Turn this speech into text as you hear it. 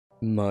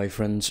My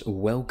friends,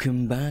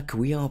 welcome back.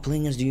 We are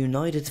playing as the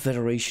United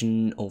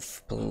Federation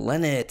of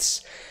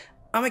Planets.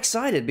 I'm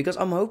excited because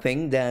I'm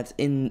hoping that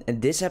in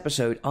this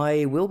episode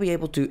I will be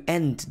able to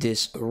end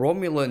this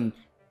Romulan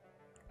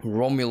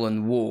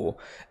war.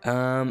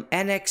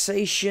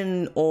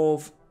 Annexation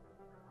of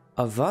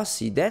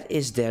Avasi, that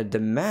is their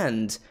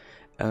demand.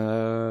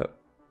 Didn't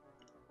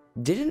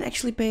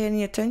actually pay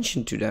any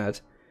attention to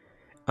that.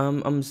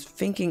 I'm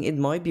thinking it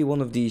might be one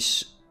of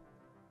these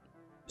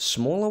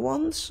smaller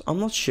ones. I'm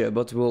not sure,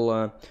 but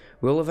we'll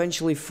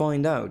eventually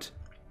find out.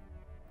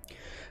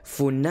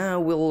 For now,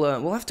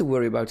 we'll have to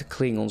worry about the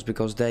Klingons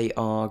because they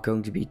are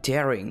going to be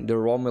tearing the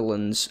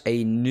Romulans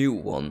a new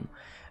one.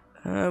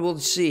 We'll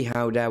see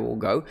how that will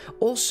go.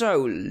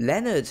 Also,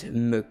 Leonard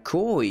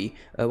McCoy,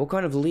 what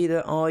kind of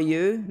leader are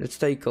you? Let's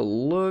take a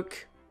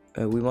look.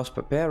 We must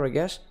prepare, I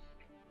guess.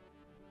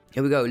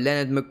 Here we go,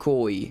 Leonard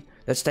McCoy.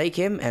 Let's take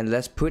him and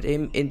let's put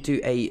him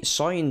into a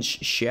science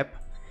ship.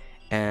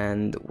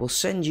 And we'll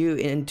send you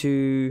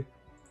into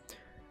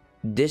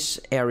this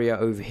area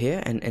over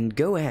here and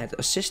go ahead,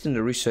 assist in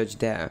the research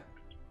there.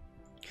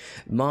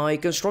 My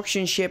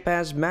construction ship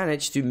has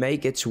managed to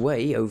make its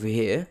way over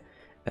here.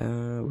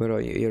 Where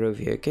are you? You're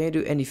over here. Can you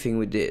do anything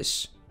with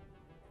this?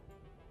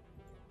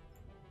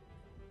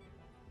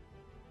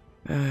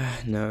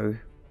 No.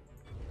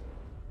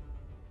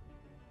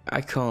 I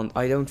can't.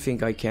 I don't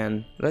think I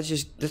can.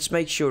 Let's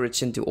make sure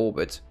it's into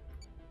orbit.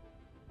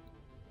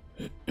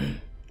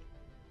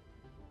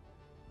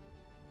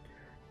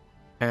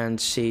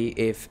 And see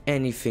if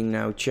anything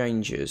now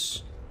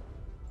changes.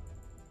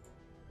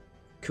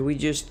 Could we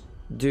just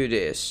do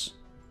this?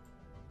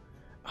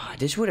 Oh,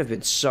 this would have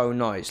been so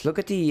nice. Look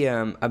at the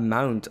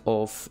amount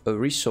of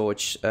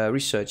research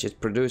it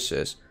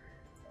produces.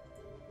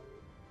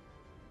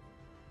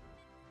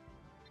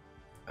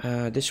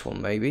 This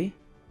one maybe.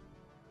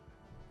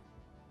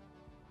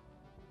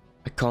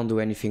 I can't do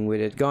anything with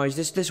it, guys.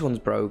 This one's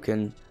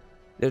broken.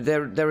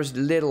 There is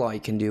little I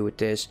can do with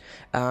this.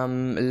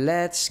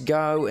 Let's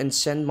go and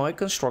send my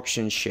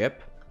construction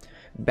ship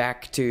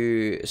back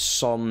to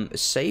some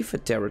safer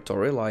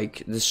territory,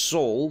 like the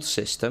Sol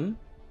system.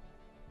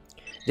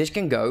 This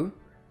can go.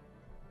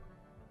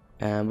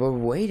 And we're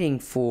waiting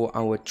for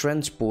our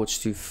transports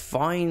to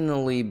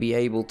finally be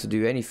able to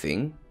do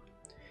anything.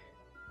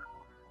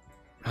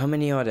 How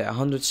many are there?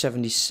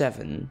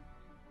 177.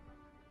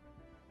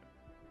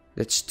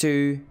 That's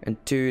 2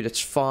 and 2, that's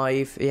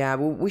 5. Yeah,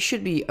 well, we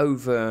should be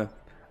over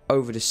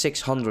the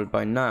 600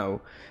 by now.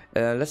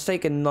 Let's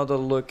take another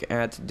look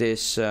at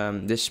this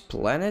this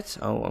planet.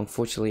 Oh,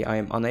 unfortunately I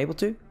am unable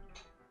to.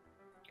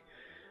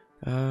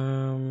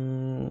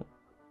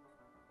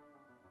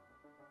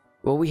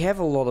 Well, we have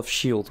a lot of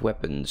shield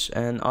weapons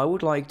and I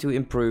would like to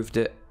improve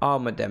the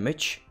armor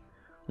damage.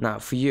 Now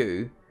for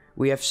you,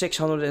 we have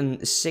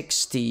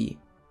 660.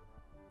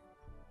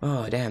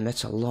 Oh damn,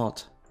 that's a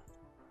lot.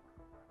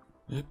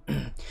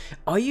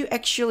 Are you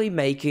actually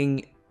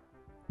making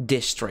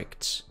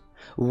districts?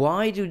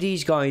 Why do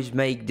these guys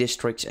make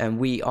districts and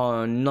we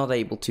are not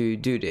able to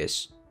do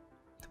this?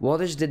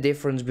 What is the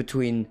difference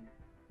between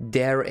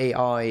their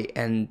AI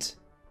and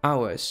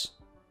ours?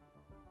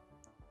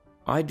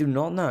 I do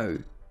not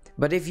know.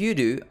 But if you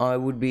do, I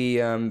would be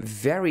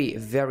very,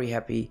 very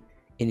happy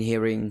in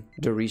hearing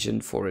the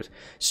reason for it.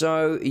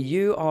 So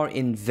you are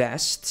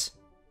invest.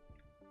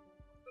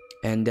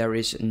 And there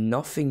is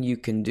nothing you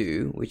can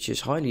do, which is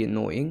highly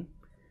annoying.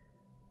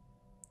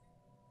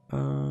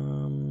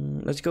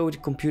 Let's go with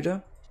the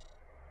computer.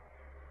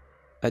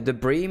 The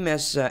Bream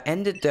has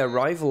ended their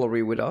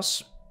rivalry with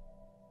us.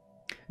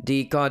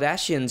 The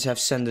Cardassians have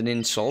sent an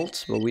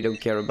insult. Well, we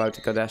don't care about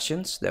the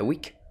Cardassians. They're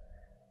weak.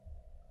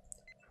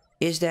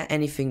 Is there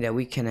anything that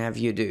we can have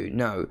you do?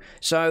 No.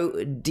 So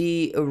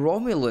the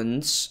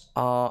Romulans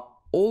are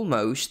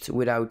almost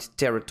without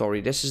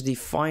territory. This is the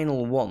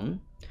final one.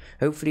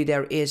 Hopefully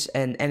there is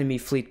an enemy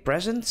fleet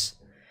present,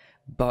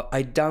 but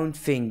I don't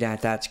think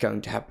that that's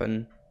going to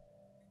happen.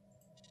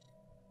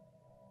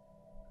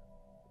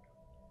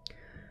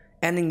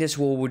 Ending this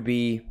war would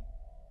be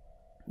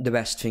the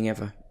best thing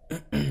ever.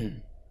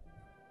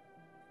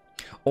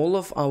 All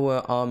of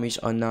our armies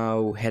are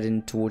now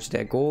heading towards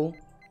their goal.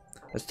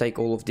 Let's take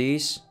all of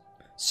these,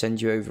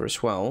 send you over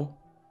as well.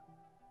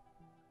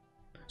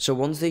 So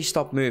once they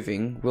stop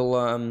moving,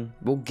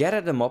 we'll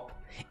gather them up,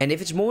 and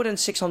if it's more than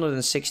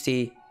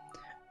 660.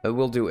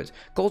 We'll do it.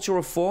 Cultural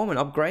reform and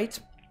upgrade.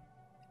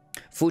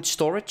 Food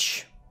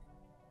storage.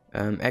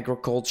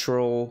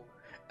 Agricultural.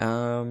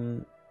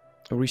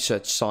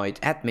 Research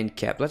site. Admin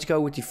cap. Let's go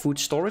with the food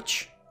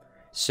storage.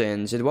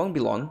 Since it won't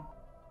be long.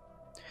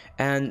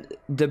 And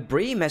the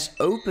Bream has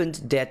opened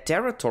their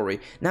territory.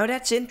 Now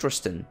that's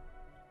interesting.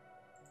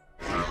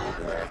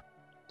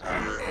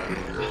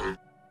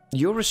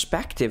 You're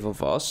respective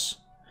of us.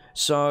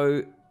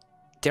 So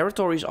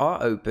territories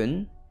are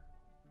open.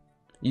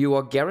 You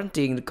are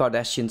guaranteeing the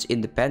Cardassians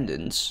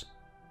independence.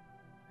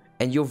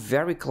 And you're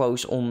very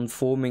close on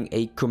forming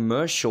a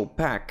commercial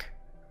pact.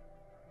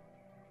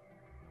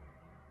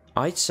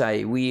 I'd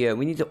say we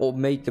need to all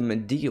make them a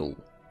deal.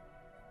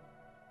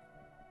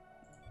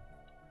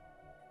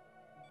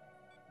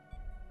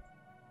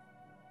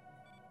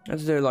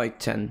 Let's do like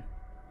 10.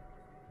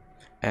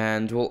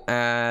 And we'll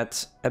add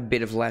a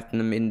bit of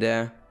platinum in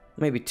there.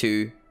 Maybe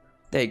 2.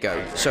 There you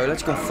go. So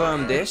let's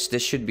confirm this.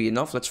 This should be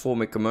enough. Let's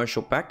form a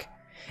commercial pack.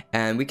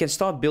 And we can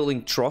start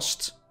building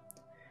trust.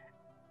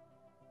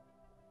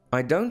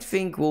 I don't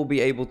think we'll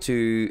be able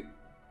to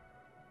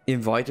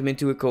invite them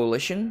into a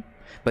coalition.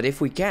 But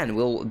if we can,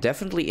 we'll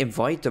definitely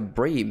invite the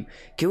Brahim.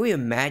 Can we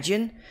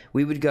imagine?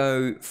 We would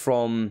go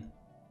from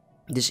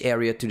this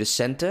area to the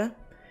center.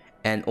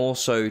 And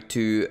also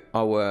to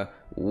our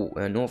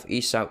north,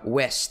 east, south,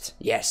 west.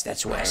 Yes,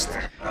 that's west.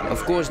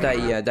 Of course,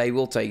 they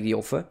will take the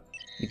offer.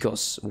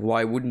 Because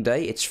why wouldn't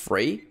they? It's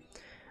free.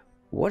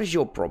 What is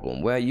your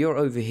problem? Well, you're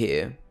over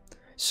here.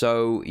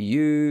 So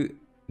you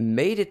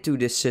made it to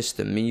this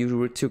system and you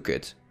retook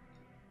it.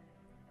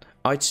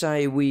 I'd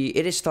say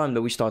it is time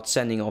that we start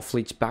sending our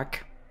fleets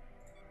back.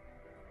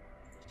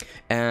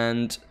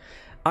 And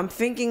I'm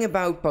thinking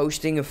about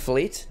posting a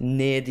fleet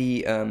near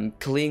the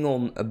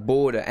Klingon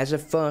border as a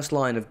first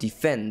line of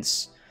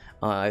defense.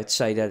 I'd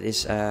say that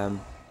is a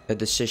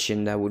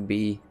decision that would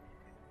be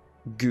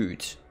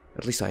good.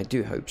 At least I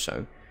do hope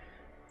so.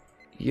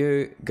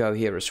 You go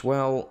here as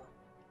well.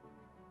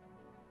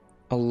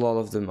 A lot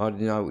of them are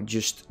now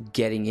just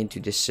getting into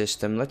this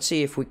system. Let's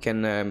see if we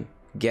can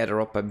gather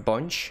up a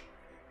bunch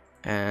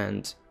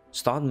and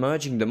start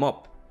merging them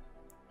up.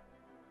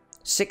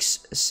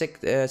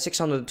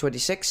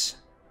 626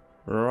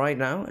 right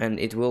now, and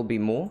it will be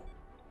more.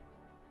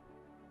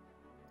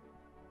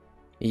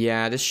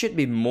 Yeah, this should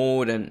be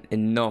more than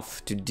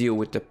enough to deal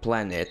with the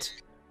planet.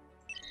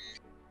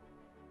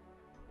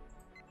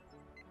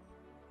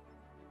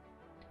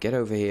 Get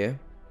over here.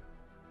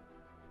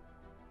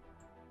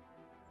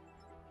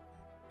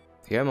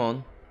 Come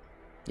on.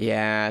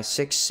 Yeah,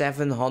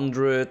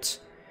 700.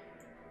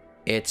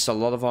 It's a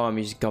lot of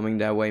armies coming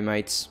their way,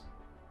 mates.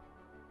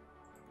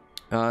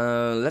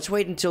 Let's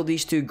wait until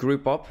these two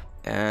group up.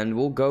 And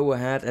we'll go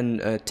ahead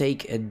and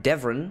take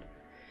Devon.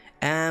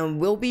 And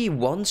we'll be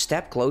one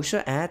step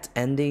closer at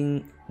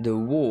ending the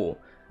war.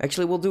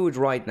 Actually, we'll do it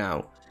right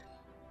now.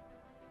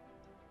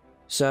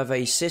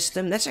 Survey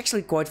system. That's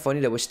actually quite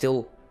funny that we're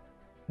still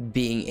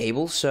being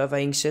able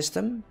surveying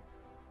systems.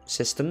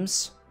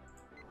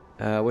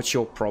 What's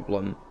your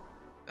problem?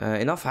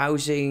 Enough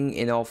housing,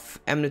 enough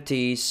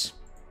amenities.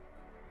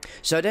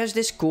 So there's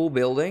this cool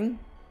building.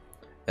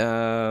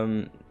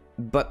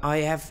 But I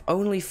have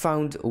only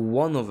found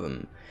one of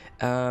them.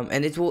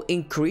 And it will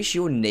increase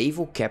your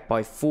naval cap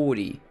by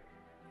 40.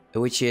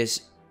 Which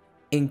is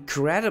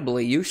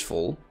incredibly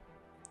useful.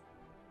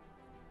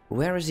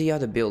 Where is the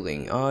other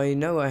building? I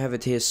know I have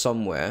it here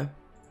somewhere.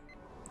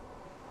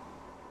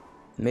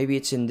 Maybe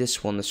it's in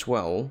this one as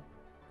well.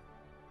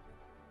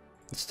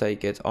 Let's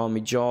take it.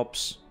 Army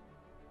jobs.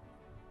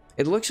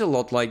 It looks a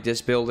lot like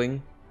this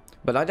building.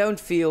 But I don't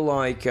feel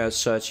like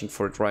searching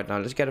for it right now.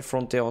 Let's get a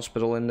frontier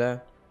hospital in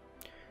there.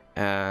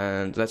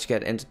 And let's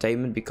get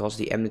entertainment because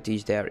the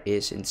amenities there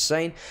is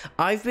insane.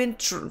 I've been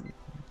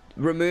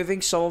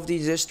removing some of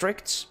these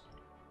districts.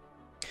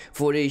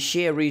 For the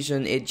sheer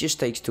reason it just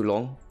takes too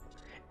long.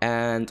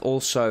 And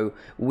also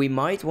we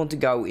might want to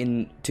go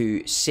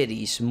into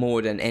cities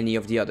more than any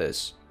of the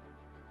others.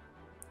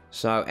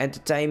 So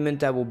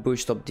entertainment, that will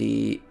boost up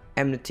the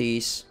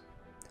amenities.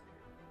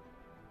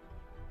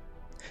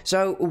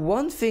 So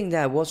one thing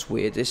that was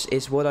weird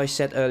is what I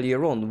said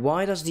earlier on.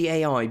 Why does the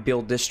AI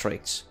build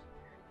districts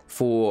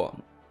for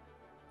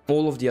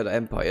all of the other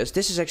empires?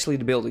 This is actually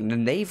the building. The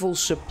Naval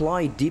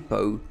Supply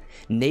Depot.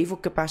 Naval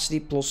capacity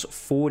plus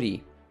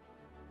 40.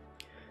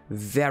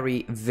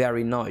 Very,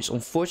 very nice.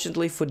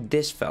 Unfortunately for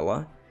this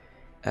fella,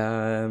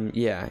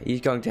 yeah, he's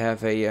going to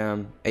have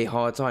a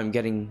hard time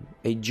getting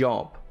a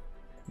job.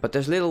 But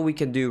there's little we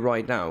can do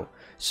right now.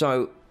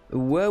 So,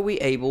 were we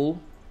able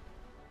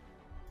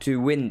to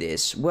win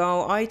this?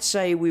 Well, I'd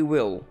say we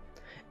will.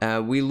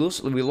 We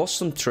lost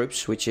some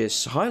troops, which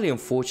is highly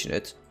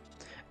unfortunate.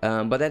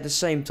 But at the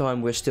same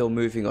time, we're still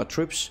moving our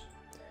troops.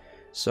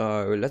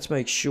 So, let's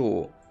make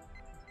sure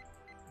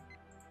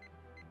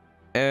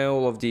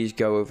all of these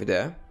go over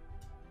there.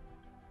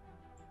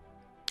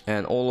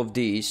 And all of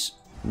these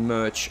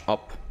merge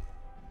up.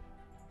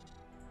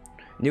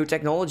 New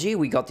technology,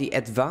 we got the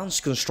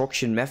advanced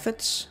construction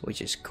methods,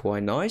 which is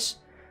quite nice.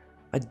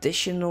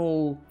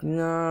 Additional,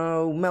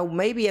 no, well,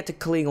 maybe at the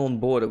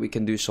Klingon border we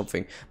can do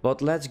something.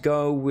 But let's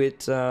go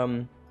with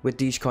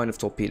these kind of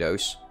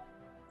torpedoes.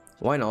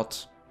 Why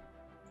not?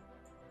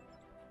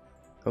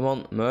 Come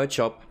on, merge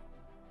up.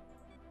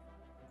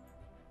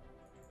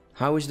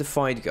 How is the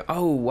fight go?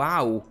 Oh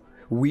wow,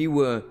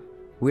 we're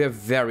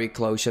very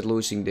close at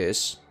losing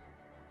this.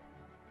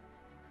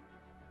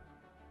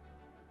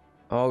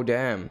 Oh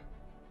damn,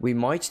 we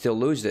might still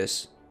lose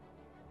this.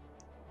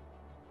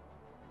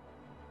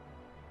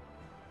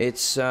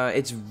 It's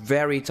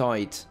very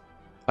tight.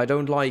 I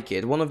don't like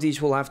it. One of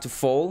these will have to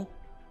fall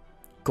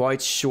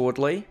quite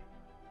shortly.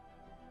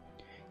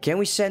 Can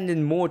we send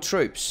in more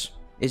troops?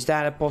 Is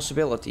that a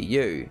possibility?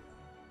 You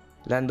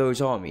land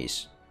those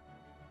armies.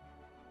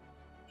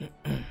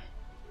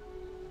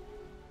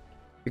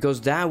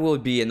 Because that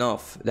would be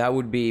enough. That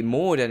would be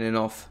more than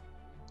enough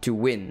to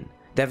win.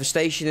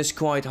 Devastation is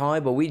quite high,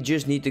 but we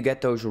just need to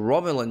get those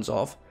Romulans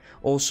off.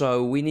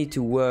 Also, we need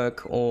to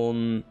work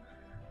on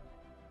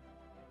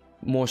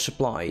more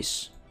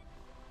supplies.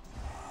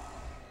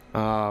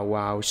 Ah,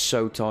 wow,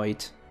 so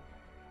tight.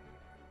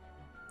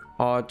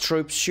 Our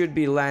troops should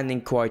be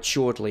landing quite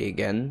shortly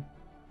again.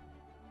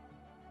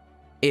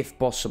 If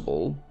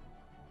possible.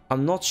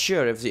 I'm not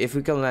sure if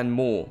we can land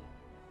more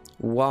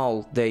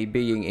while they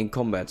being in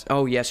combat.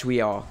 Oh, yes,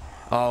 we are.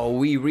 Oh,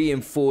 we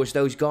reinforced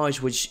those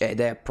guys, which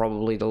they're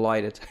probably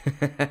delighted.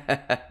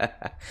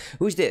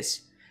 Who's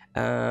this?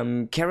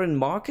 Karen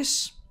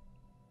Marcus?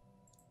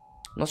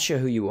 Not sure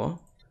who you are.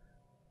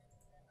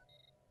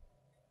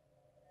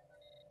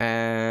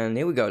 And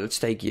here we go. Let's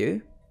take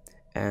you.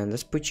 And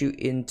let's put you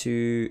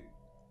into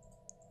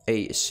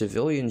a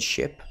civilian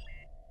ship.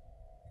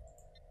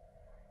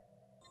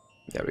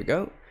 There we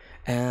go.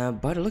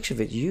 By the looks of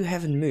it, you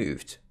haven't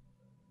moved.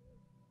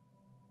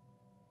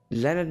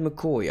 Leonard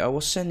McCoy, I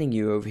was sending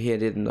you over here,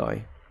 didn't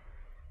I?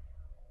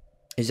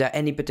 Is there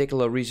any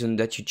particular reason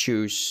that you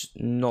choose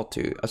not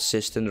to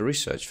assist in the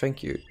research?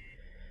 Thank you.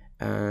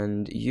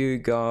 And you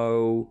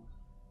go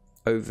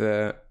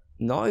over,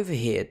 not over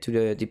here,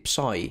 to the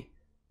Psy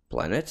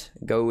planet.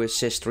 Go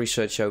assist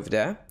research over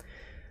there.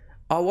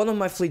 Oh, one of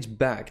my fleets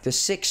back, the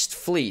 6th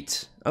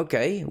fleet.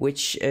 Okay,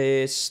 which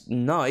is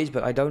nice,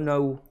 but I don't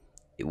know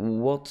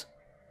what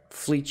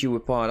fleet you were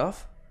part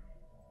of.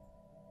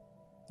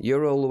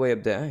 You're all the way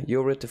up there.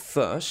 You're at the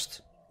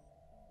 1st.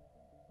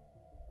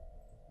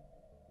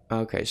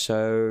 Okay,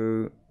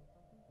 so...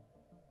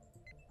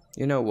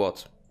 You know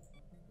what?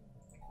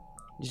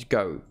 Just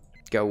go.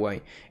 Go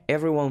away.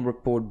 Everyone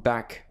report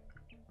back.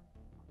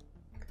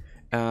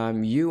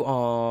 You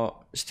are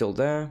still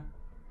there.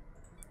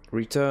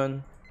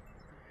 Return.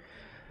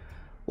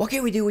 What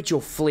can we do with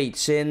your fleet,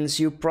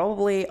 since you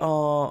probably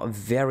are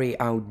very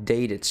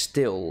outdated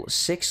still?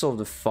 6 of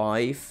the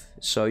 5.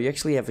 So you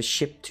actually have a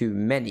ship too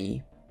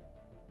many.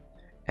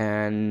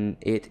 And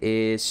it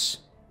is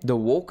the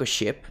Walker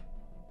ship.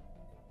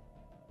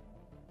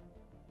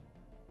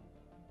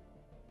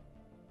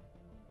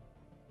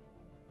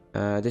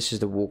 This is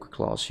the Walker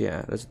class,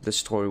 yeah. Let's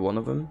destroy one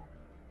of them.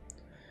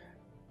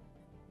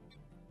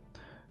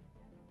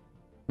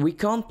 We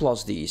can't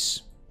plus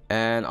these.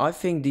 And I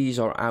think these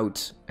are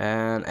out.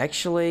 And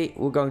actually,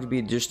 we're going to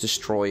be just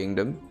destroying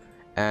them.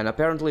 And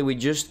apparently we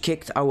just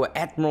kicked our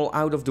admiral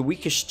out of the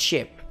weakest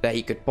ship that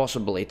he could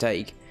possibly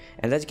take.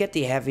 And let's get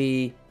the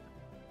heavy...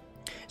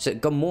 So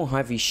got more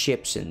heavy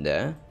ships in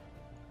there.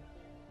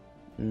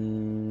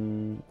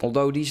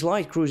 Although these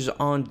light cruisers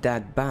aren't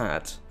that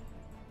bad.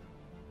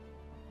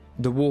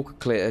 The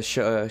Walker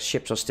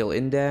ships are still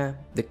in there.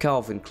 The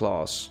Calvin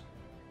class.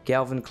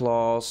 Calvin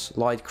class,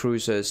 light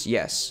cruisers,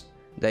 yes,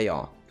 they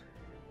are.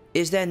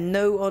 Is there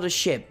no other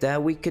ship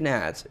that we can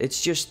add?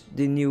 It's just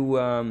the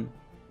new...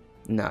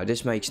 No,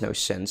 this makes no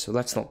sense, so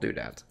let's not do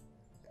that.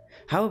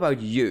 How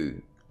about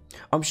you?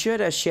 I'm sure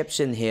there's ships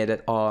in here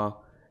that are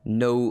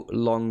no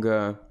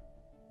longer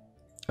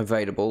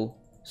available.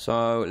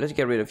 So let's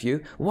get rid of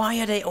you. Why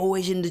are they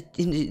always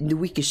in the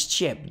weakest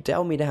ship?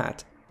 Tell me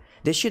that.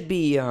 They should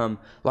be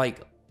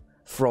like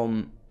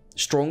from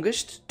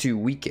strongest to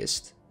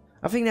weakest.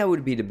 I think that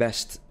would be the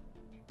best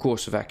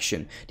course of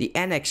action. The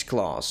NX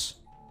class.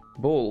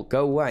 Bull,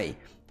 go away.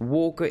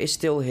 Walker is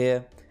still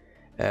here.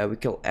 We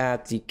can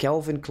add the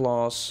Kelvin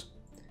class.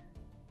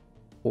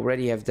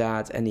 Already have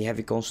that. And the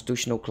heavy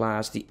constitutional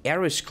class. The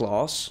Eris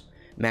class.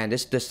 Man,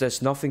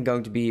 there's nothing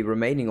going to be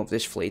remaining of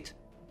this fleet.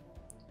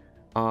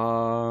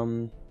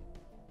 I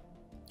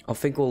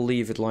think we'll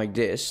leave it like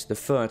this. The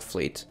 3rd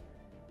fleet.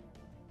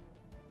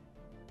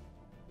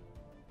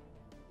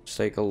 Let's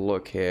take a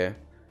look here.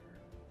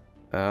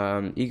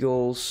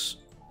 Eagles.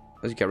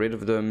 Let's get rid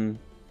of them.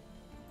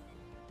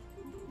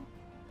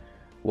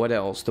 What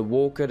else? The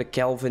Walker, the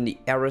Kelvin, the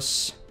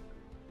Eris.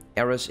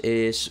 Eris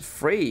is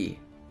free.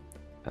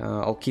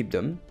 I'll keep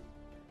them.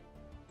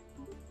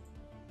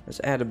 Let's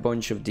add a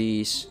bunch of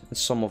these and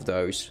some of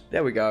those.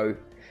 There we go.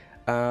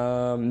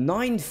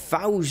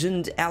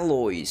 9,000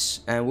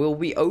 alloys. And we'll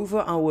be over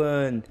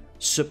our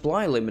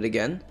supply limit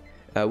again.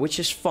 Which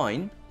is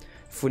fine.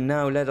 For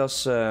now, let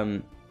us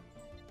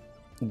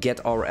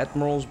get our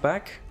admirals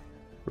back.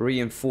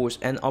 Reinforce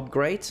and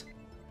upgrade.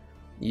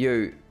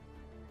 You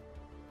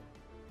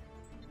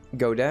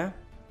go there.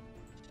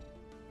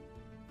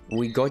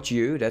 We got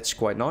you. That's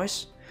quite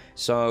nice.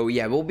 So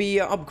yeah, we'll be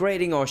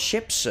upgrading our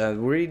ships,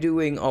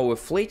 redoing our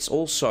fleets.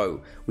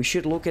 Also, we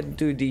should look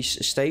into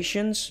these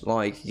stations,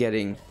 like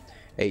getting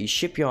a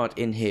shipyard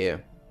in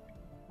here.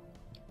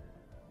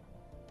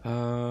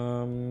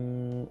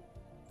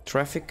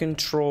 Traffic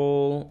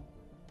control.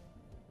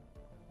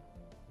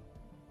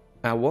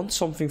 I want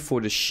something for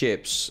the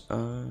ships,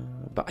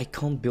 but I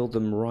can't build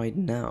them right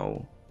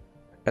now.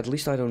 At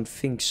least I don't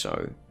think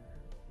so.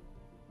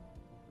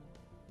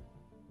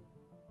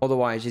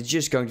 Otherwise, it's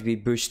just going to be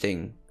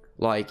boosting,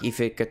 like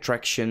epic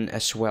attraction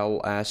as well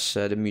as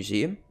the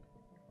museum.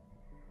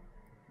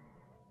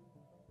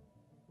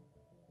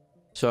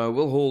 So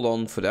we'll hold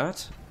on for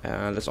that.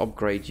 Let's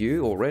upgrade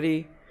you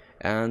already.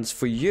 And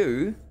for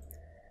you,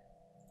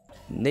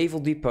 Naval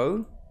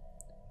Depot.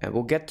 And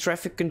we'll get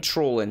traffic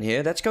control in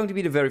here. That's going to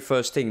be the very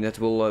first thing that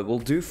we'll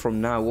do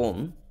from now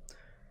on.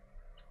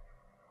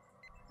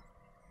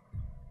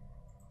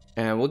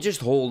 And we'll just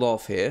hold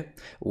off here.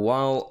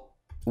 While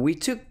we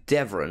took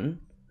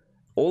Devon,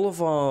 all of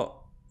our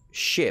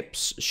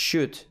ships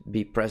should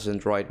be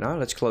present right now.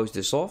 Let's close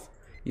this off.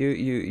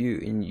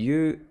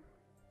 You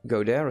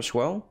go there as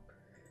well.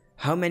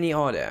 How many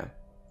are there?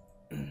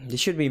 There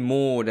should be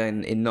more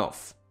than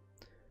enough.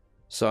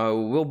 So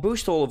we'll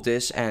boost all of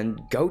this and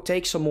go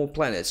take some more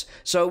planets.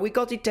 So we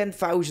got the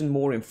 10,000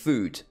 more in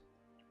food.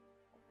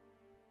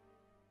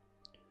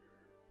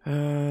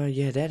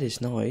 Yeah, that is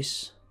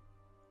nice.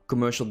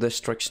 Commercial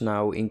districts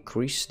now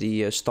increase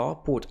the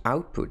starport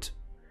output.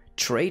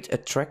 Trade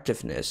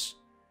attractiveness.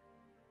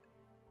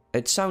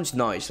 It sounds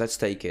nice, let's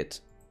take it.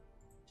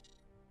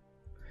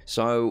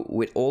 So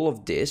with all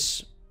of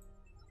this,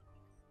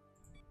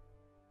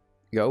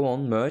 go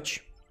on,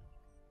 merge.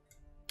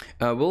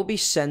 We'll be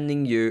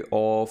sending you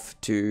off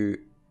to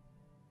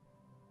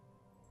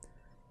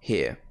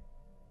here.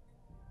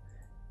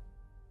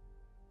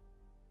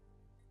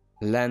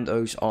 Land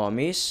those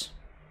armies.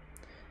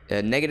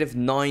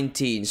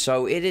 -19.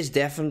 So it is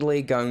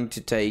definitely going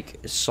to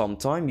take some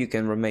time. You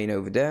can remain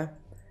over there.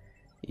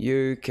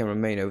 You can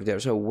remain over there.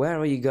 So where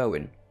are you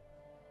going?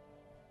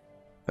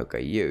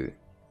 Okay, you.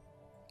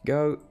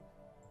 Go.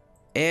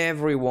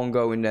 Everyone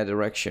go in that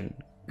direction.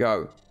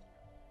 Go.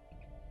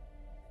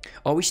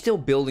 Are we still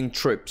building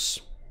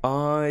troops?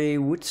 I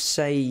would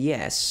say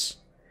yes.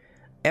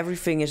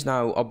 Everything is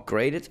now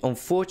upgraded.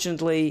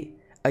 Unfortunately,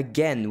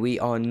 again, we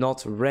are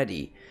not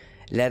ready.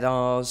 Let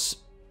us...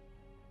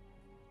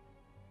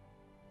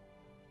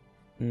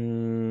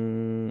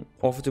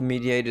 offer to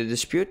mediate a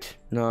dispute?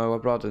 No,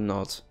 I'd rather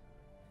not.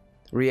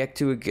 React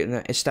to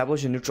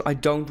establish a neutral... I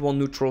don't want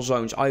neutral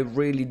zones. I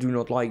really do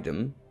not like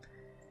them.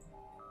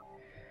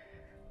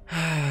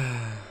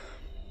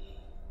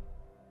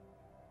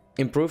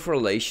 Improve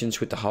relations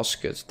with the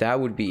Huskers. That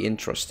would be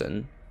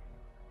interesting.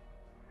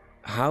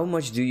 How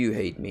much do you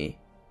hate me?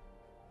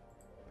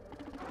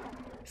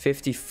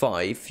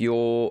 55.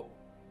 You're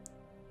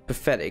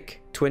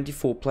pathetic.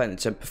 24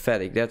 planets and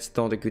pathetic. That's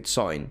not a good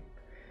sign.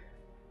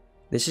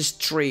 This is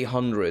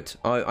 300.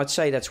 I'd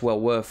say that's well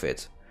worth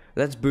it.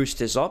 Let's boost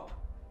this up.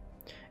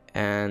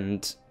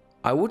 And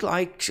I would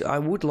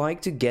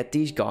like to get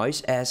these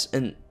guys as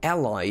an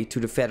ally to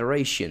the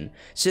Federation,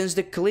 since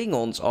the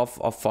Klingons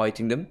are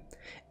fighting them.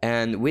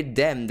 And with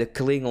them, the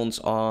Klingons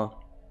are,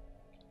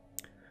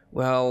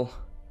 well,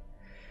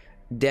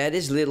 that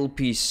is little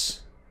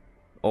piece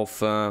of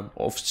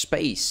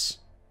space.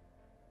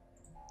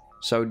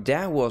 So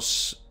that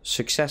was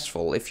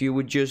successful. If you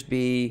would just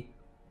be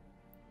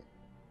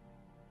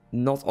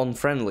not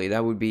unfriendly,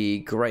 that would be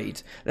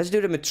great. Let's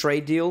do them a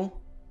trade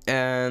deal,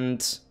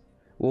 and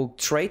we'll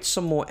trade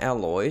some more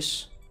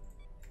alloys.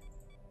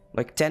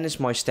 Like 10 is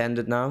my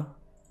standard now.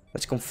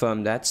 Let's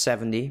confirm that.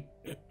 70.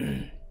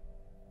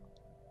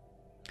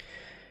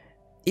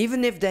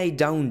 Even if they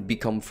don't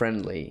become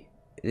friendly,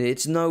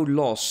 it's no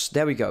loss.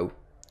 There we go.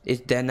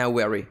 They're now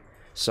wary.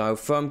 So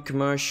firm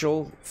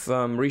commercial,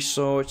 firm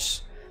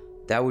resource.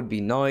 That would be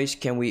nice.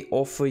 Can we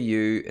offer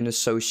you an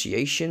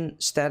association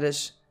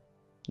status?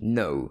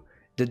 No.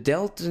 The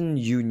Deltan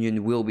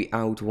Union will be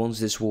out once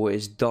this war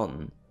is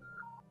done.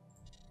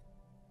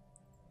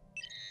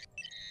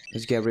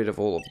 Let's get rid of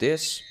all of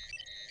this.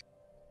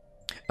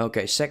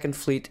 Okay, second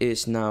fleet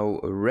is now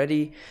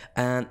ready,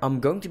 and I'm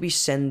going to be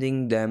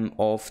sending them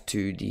off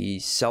to the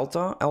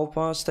Celta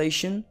Alpha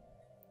station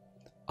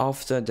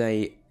after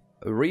they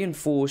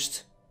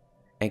reinforced.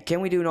 And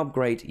can we do an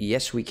upgrade?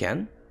 Yes, we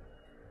can.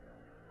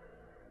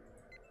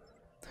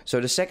 So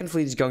the second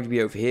fleet is going to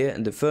be over here,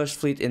 and the first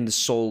fleet in the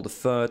Sol, the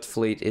third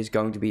fleet, is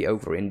going to be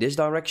over in this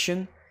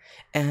direction.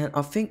 And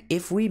I think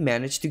if we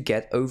manage to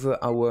get over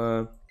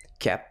our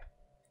cap,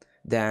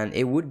 then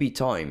it would be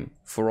time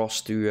for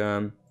us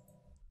to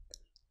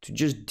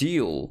just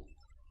deal.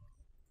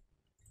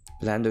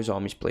 Land those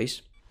armies,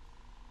 please.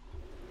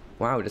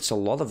 Wow, that's a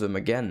lot of them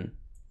again.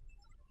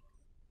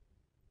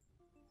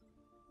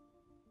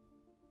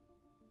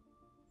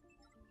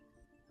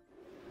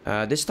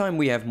 This time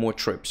we have more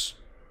troops.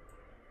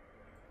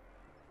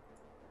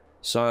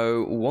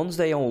 So once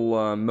they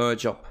all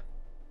merge up,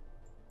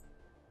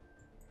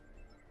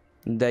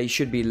 they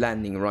should be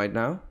landing right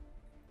now.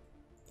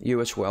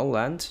 You as well,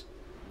 land.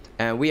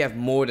 And we have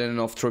more than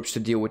enough troops to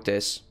deal with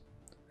this.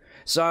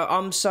 So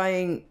I'm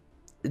saying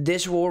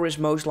this war is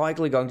most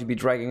likely going to be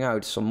dragging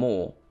out some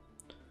more.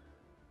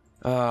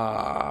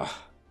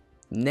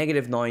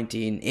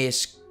 -19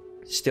 is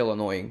still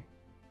annoying.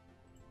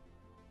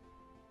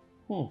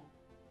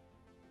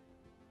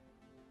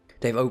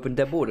 They've opened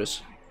their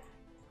borders,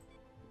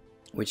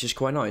 which is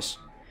quite nice.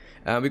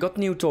 We got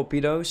new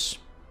torpedoes.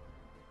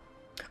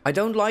 I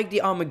don't like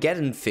the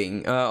Armageddon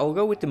thing. I'll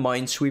go with the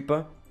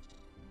Minesweeper.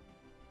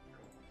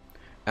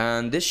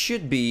 And this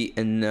should be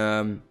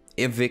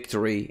a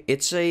victory.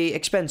 It's a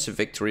expensive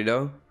victory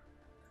though.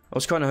 I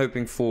was kind of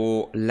hoping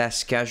for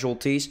less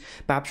casualties.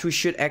 Perhaps we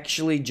should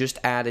actually just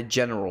add a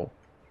general.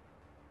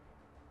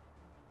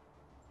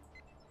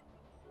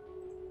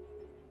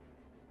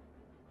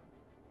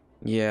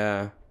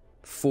 Yeah,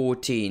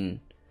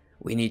 14.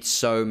 We need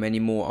so many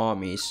more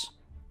armies.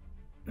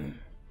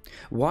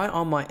 Why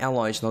are my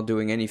allies not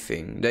doing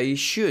anything? They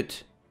should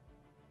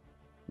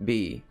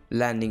be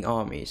landing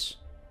armies.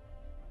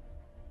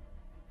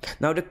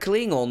 Now the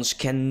Klingons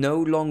can no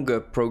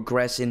longer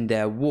progress in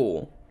their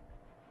war.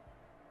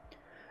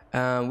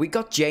 We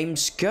got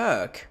James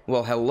Kirk.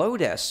 Well, hello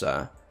there,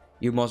 sir.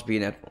 You must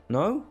be an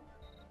no?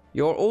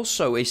 You're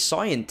also a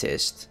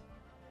scientist.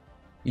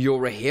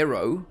 You're a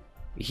hero.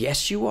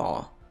 Yes, you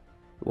are.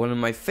 One of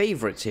my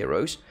favorite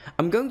heroes.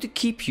 I'm going to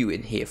keep you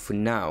in here for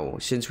now,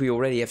 since we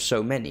already have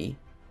so many.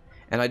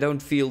 And I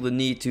don't feel the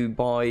need to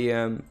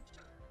buy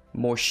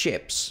more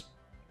ships.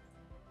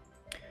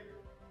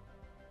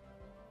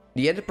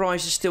 The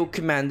Enterprise is still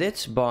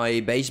commanded by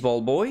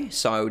Baseball Boy,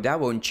 so that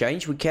won't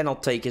change. We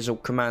cannot take his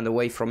command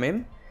away from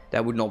him.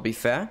 That would not be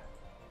fair.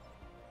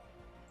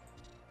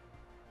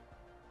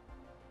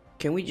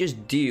 Can we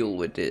just deal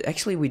with it?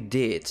 Actually, we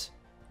did.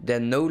 They're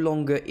no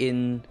longer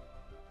in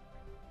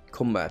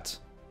combat.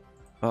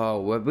 Oh,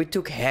 well, we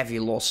took heavy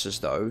losses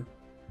though.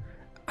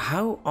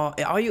 How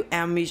are your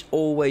armies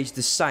always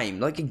the same?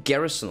 Like a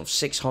garrison of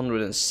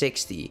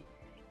 660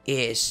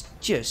 is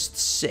just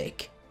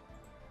sick.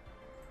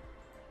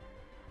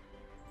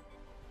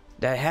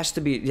 There has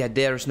to be... Yeah,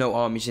 there's no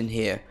armies in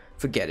here.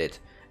 Forget it.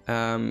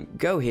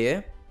 Go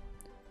here.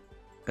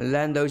 And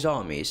land those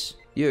armies.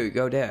 You,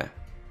 go there.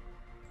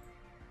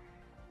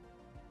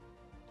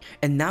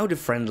 And now the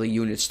friendly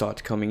units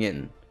start coming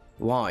in.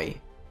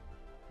 Why?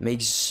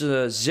 Makes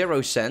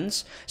 0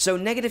 sense. So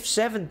negative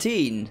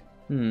 17.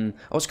 I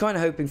was kind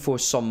of hoping for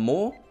some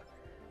more.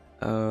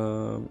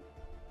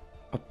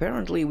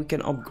 Apparently we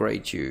can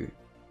upgrade you.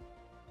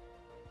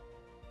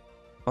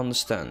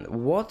 Understand.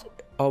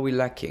 What are we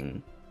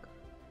lacking?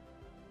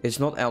 It's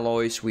not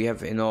alloys, we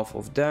have enough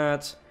of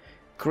that.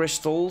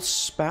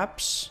 Crystals,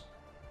 perhaps?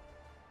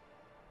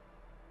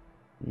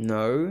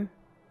 No.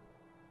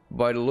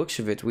 By the looks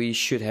of it, we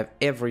should have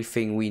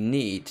everything we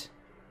need.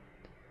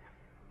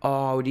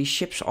 Oh, these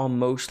ships are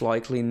most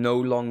likely no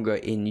longer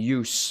in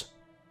use.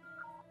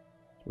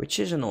 Which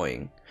is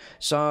annoying.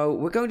 So,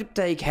 we're going to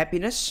take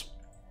happiness.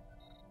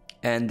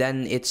 And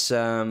then it's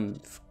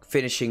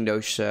finishing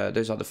those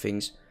other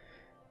things.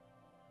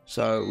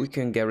 So we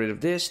can get rid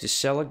of this, the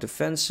select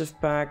defensive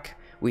pack.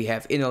 We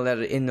have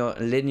inner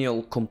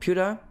lineal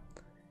computer.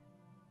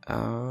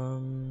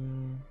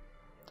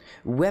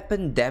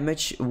 Weapon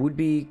damage would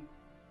be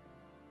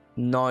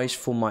nice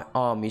for my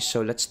army,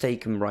 so let's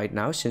take them right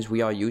now since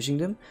we are using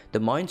them. The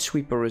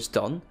minesweeper is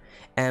done,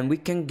 and we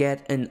can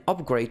get an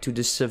upgrade to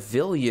the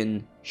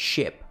civilian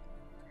ship.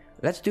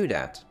 Let's do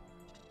that.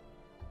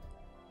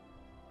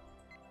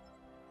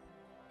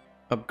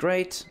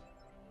 Upgrade.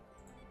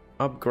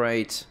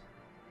 Upgrade.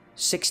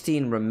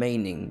 16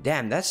 remaining.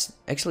 Damn, that's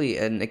actually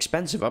an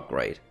expensive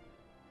upgrade.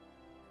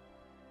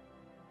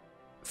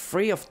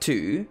 3 of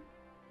 2.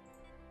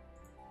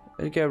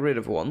 Let's get rid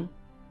of 1.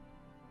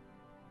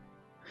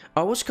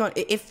 I was kind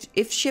of,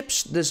 if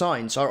ships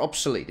designs are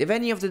obsolete, if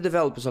any of the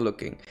developers are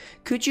looking,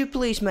 could you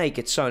please make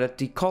it so that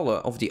the color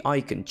of the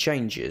icon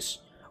changes?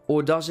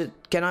 Or does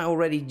it, can I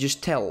already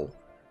just tell?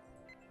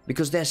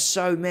 Because there's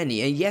so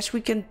many, and yes,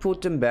 we can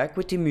put them back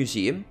with the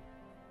museum.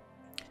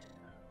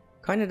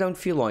 Kinda don't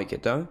feel like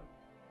it though.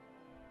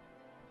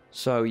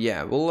 So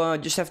yeah, we'll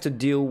just have to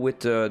deal with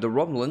the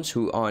Romulans,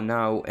 who are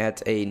now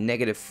at a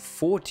negative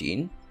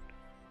 14.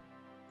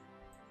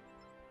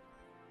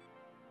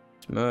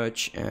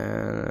 Merge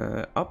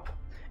up.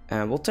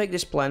 And we'll take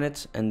this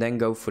planet and then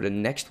go for the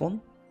next one.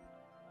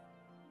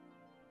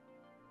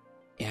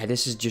 Yeah,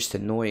 this is just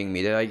annoying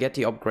me that I get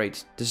the upgrade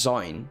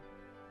design,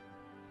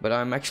 but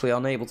I'm actually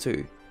unable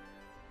to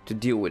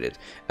deal with it.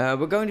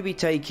 We're going to be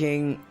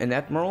taking an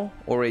admiral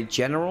or a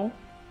general.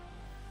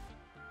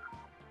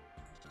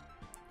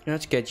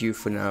 Let's get you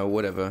for now,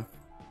 whatever.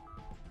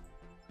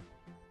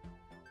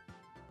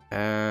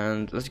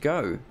 And let's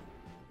go.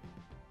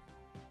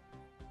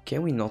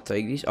 Can we not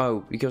take these?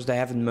 Oh, because they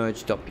haven't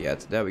merged up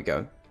yet. There we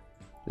go.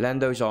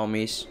 Land those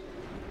armies.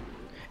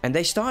 And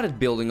they started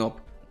building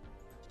up.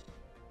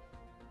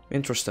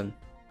 Interesting.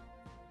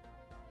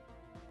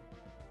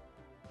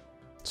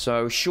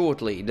 So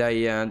shortly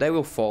they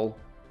will fall.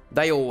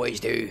 They always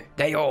do.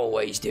 They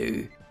always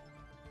do.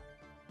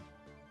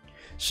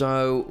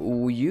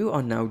 So you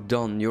are now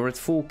done. You're at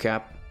full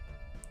cap.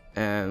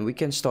 And we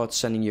can start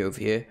sending you over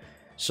here.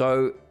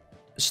 So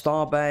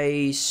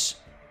Starbase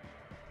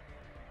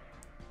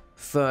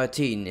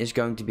 13 is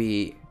going to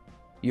be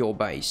your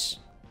base.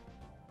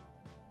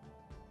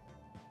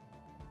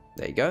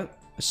 There you go.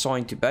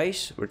 Assign to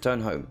base.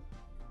 Return home.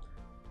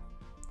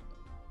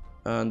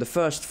 The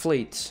first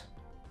fleet.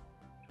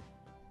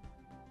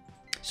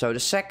 So the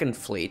second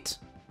fleet.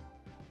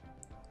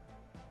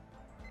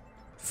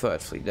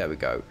 Third fleet. There we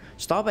go.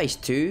 Starbase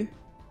 2.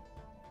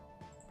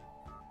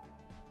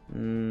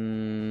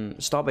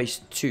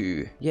 Starbase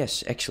 2.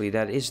 Yes, actually,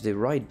 that is the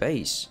right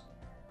base.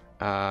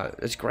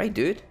 That's great,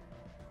 dude.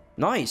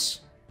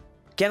 Nice.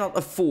 Cannot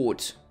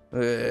afford.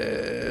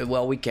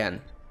 Well, we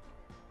can.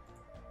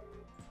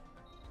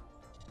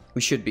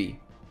 We should be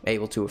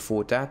able to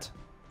afford that.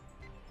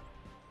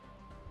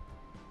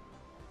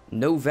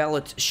 No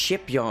valid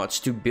shipyards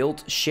to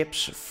build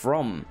ships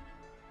from.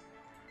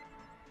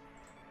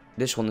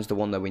 This one is the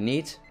one that we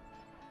need.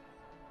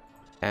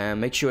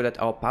 And make sure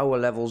that our power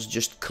levels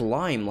just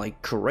climb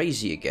like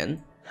crazy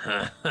again.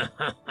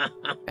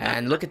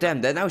 And look at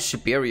them, they're now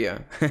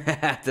superior.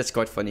 That's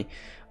quite funny.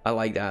 I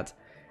like that.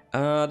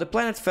 The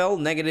planet fell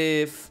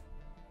negative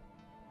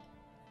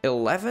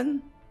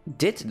 11?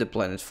 Did the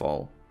planet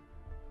fall?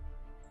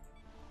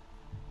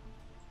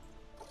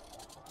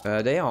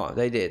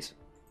 They did.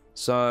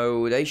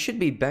 So they should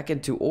be back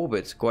into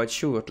orbit quite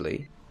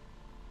shortly.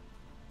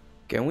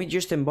 Can we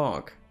just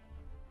embark?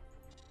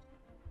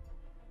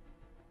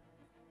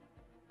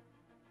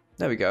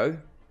 There we go.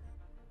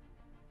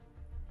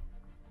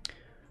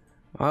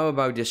 How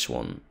about this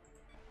one?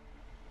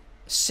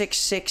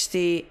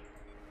 660.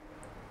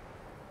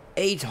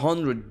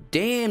 800.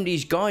 Damn,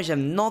 these guys have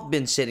not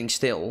been sitting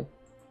still.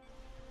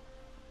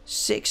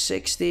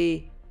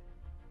 660.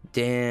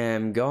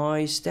 Damn,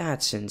 guys,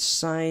 that's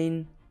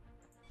insane.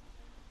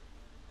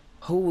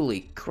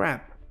 Holy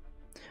crap.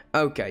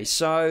 Okay,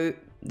 so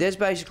this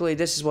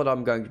is what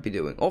I'm going to be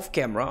doing. Off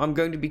camera, I'm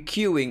going to be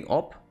queuing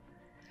up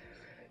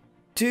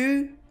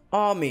 2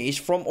 armies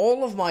from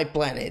all of my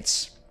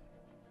planets.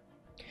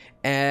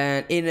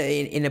 And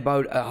in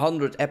about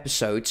 100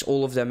 episodes,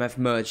 all of them have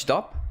merged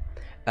up.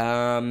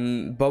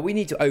 But we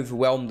need to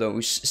overwhelm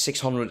those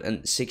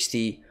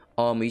 660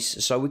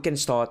 armies so we can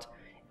start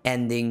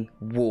ending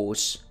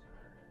wars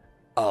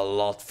a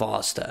lot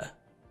faster.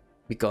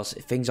 Because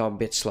things are a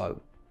bit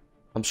slow.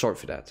 I'm sorry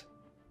for that.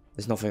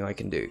 There's nothing I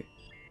can do.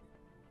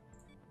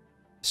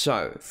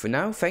 So, for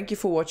now, thank you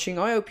for watching.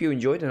 I hope you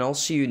enjoyed and I'll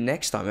see you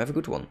next time. Have a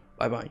good one.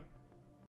 Bye bye.